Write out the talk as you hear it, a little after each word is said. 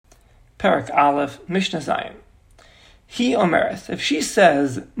Parak Aleph, Mishnah Zayin. He omereth, if she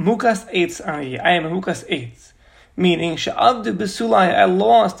says, Mukas eitz ani, I am a Mukas eitz, meaning, Sha'avdu besulai, I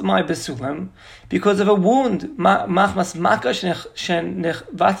lost my besulim, because of a wound, machmas maka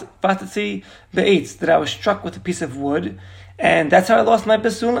shenechvatati be'etz, that I was struck with a piece of wood, and that's how I lost my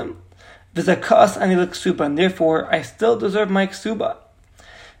besulim. V'zakas ani l'ksuba, and therefore I still deserve my ksuba.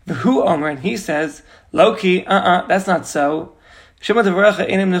 V'hu omer, and he says, Loki, that's not so. Shema devarecha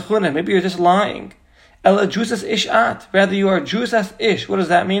enim nechuna, maybe you're just lying. Ela jusas ishat, rather you are jusas ish. What does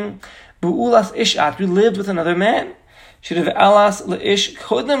that mean? Bu'ulas ishat, you lived with another man. Shidav alas leish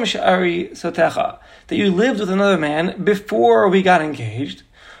chodem sha'ari sotecha, that you lived with another man before we got engaged.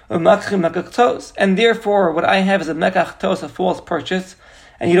 And therefore, what I have is a mekach, a false purchase,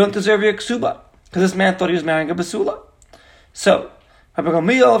 and you don't deserve your ksuba, because this man thought he was marrying a basula. So, Rabbi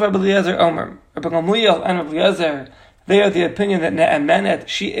Gamliel, Rabbi Eliezer, Omer, Rabbi Gamliel and Rabbi Eliezer, they are the opinion that Ne'emenet,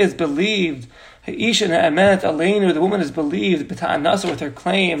 she is believed. Ha'isha Ne'emenet Aleinu, the woman is believed, B'ta'anasa, with her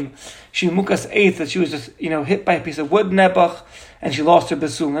claim, she mukas eighth, that she was just, hit by a piece of wood, Nebuch, and she lost her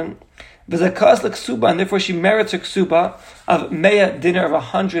besulim. V'zakas l'ksuba, and therefore she merits her ksuba of mea dinner, of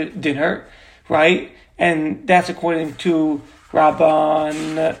 100 dinner, right? And that's according to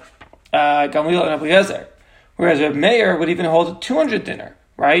Rabban Gamliel and Rabbi Eliezer. Whereas a mayor would even hold 200 dinner,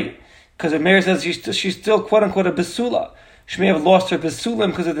 right? Because the mayor says she's still quote-unquote a basula. She may have lost her basulim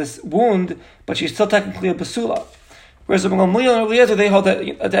because of this wound, but she's still technically a basula. Whereas Rabban Gamliel and Rabbi Eliezer, they hold that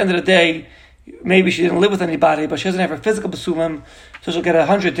at the end of the day, maybe she didn't live with anybody, but she doesn't have her physical basulim, so she'll get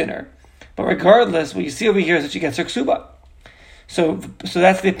 100 dinner. But regardless, what you see over here is that she gets her ksuba. So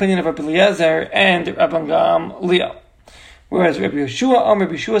that's the opinion of Rabbi Eliezer and Rabban Gamliel. Whereas Rabbi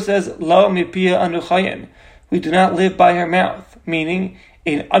Yeshua says, Lo mipia anu chayin. We do not live by her mouth, meaning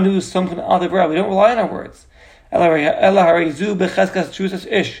in anu something other. We don't rely on our words.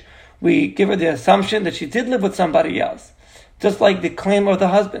 We give her the assumption that she did live with somebody else, just like the claim of the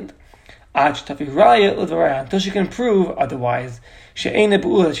husband. Until she can prove otherwise,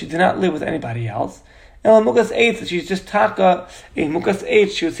 that she did not live with anybody else. That she's just taka a mukas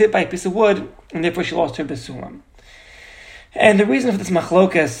eight. She was hit by a piece of wood, and therefore she lost her besulam. And the reason for this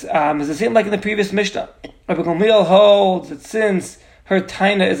machlokas is the same like in the previous Mishnah. Rabbi Gamliel holds that since her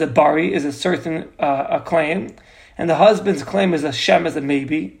taina is a bari, is a certain a claim, and the husband's claim is a shem, is a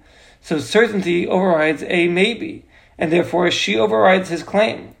maybe, so certainty overrides a maybe, and therefore she overrides his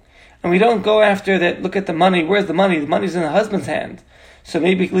claim. And we don't go after that, look at the money, where's the money? The money's in the husband's hand. So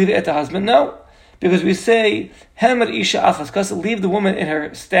maybe leave it at the husband? No. Because we say, Hemer isha achas, because leave the woman in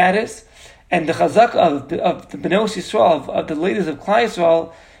her status. And the chazak of the Benos Yisrael, of the ladies of Klal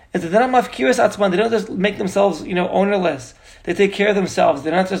Yisrael, is that they're not mafkiras atzman. They don't just make themselves, ownerless. They take care of themselves.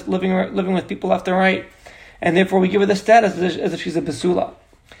 They're not just living with people left and right. And therefore we give her the status as if she's a basula.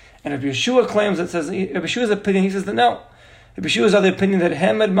 And Rabbi Yeshua claims that says, Rabbi Yeshua's opinion, he says that no. Rabbi Yeshua's other opinion that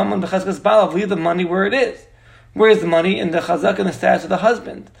Hemed Mammon B'chazkas Balav, leave the money where it is. Where is the money? In the chazak and the status of the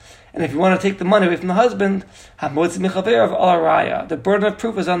husband. And if you want to take the money away from the husband, the burden of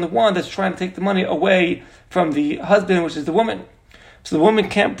proof is on the one that's trying to take the money away from the husband, which is the woman. So the woman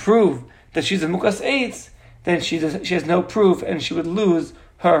can't prove that she's a mukas eitz, then she has no proof, and she would lose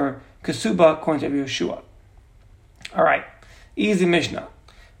her kesuba according to Rabbi Yeshua. All right, easy Mishnah.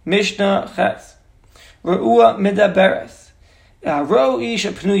 Mishnah Ches. Re'ua midaberes. Ro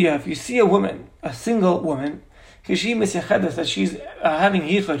isha pnuya. If you see a woman, a single woman, that she's having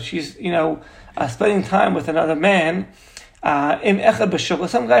yichud, she's spending time with another man,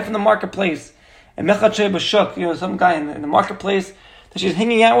 some guy from the marketplace, some guy in the marketplace that she's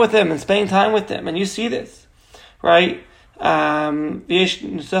hanging out with him and spending time with him, and you see this, right?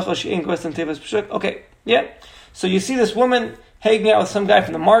 Okay, yeah. So you see this woman hanging out with some guy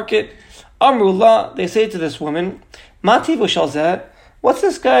from the market. Amrullah, they say to this woman, Mativu shalzeh. What's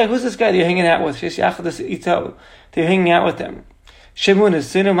this guy? Who's this guy that you're hanging out with? They're hanging out with him. Shemun is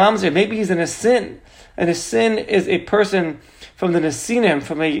sin or mamzer. Maybe he's in a sin. And a sin is a person from the Nesinim,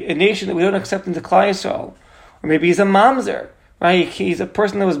 from a nation that we don't accept into Klal Yisrael. Or maybe he's a mamzer, right? He's a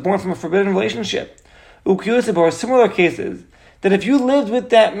person that was born from a forbidden relationship. Ukiyusib, or similar cases, that if you lived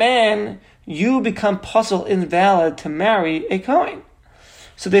with that man, you become puzzle invalid to marry a Kohen.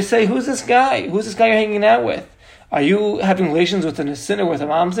 So they say, who's this guy? Who's this guy you're hanging out with? Are you having relations with a Nesin or with a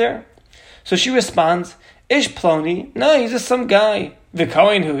mamzer? So she responds, Ish Ploni. No, he's just some guy. The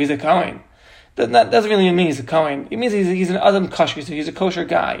Kohen who? He's a Kohen. That doesn't really mean he's a Kohen. It means he's an Adam Kashri, so he's a kosher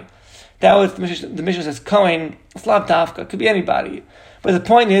guy. That was the Mishnah says Kohen, Slav Dafka, could be anybody. But the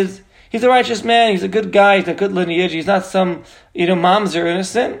point is, he's a righteous man, he's a good guy, he's a good lineage, he's not some, mamzer in a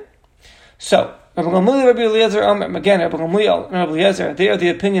sin. So, Rabbi Gamliel, Rabbi Eliezer, again, Rabbi Gamliel and Rabbi Eliezer, they are the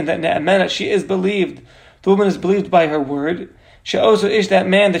opinion that Ne'amena, she is believed, the woman is believed by her word. She also is that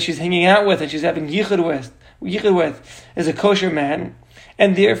man that she's hanging out with and she's having yichud with is a kosher man,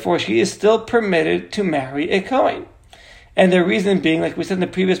 and therefore she is still permitted to marry a Kohen. And their reason being, like we said in the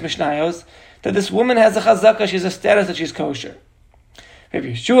previous Mishnayos, that this woman has a chazakah, she has a status that she's kosher.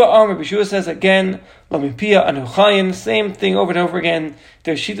 Rabbi Yeshua says again, Lamipia Anuchayim, same thing over and over again.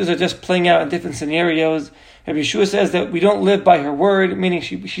 Their shittas are just playing out in different scenarios. Rabbi Yeshua says that we don't live by her word, meaning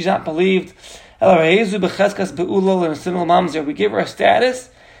she's not believed. We give her a status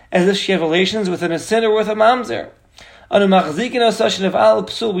as if she had relations with an asin or with a mamzer.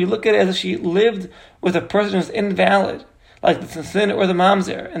 We look at it as if she lived with a person who's invalid, like the asin or the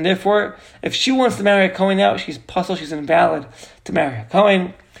mamzer. And therefore, if she wants to marry a Kohen now, she's puzzled, she's invalid to marry a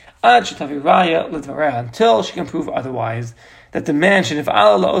Kohen. Until she can prove otherwise. That the man should have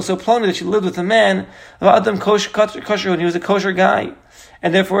also ploned that she lived with a man of Adam kosher when he was a kosher guy.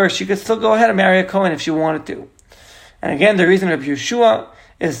 And therefore she could still go ahead and marry a Kohen if she wanted to. And again, the reason Rabbi Yeshua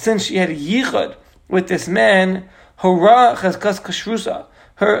is since she had a yichud with this man, hora chazkas kashrusa,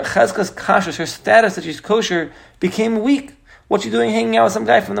 her chazkas kashrus, her status that she's kosher, became weak. What's she doing hanging out with some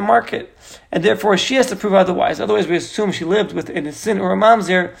guy from the market? And therefore she has to prove otherwise. Otherwise we assume she lived with an sin or a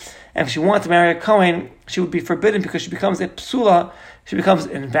mamzer, and if she wanted to marry a Kohen, she would be forbidden because she becomes a psula, she becomes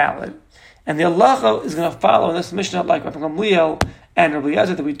invalid. And the halacha is going to follow in this Mishnah like Rabbi Gamliel and Rabbi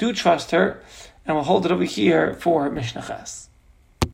Eliezer, that we do trust her, and we'll hold it over here for Mishnah Ches.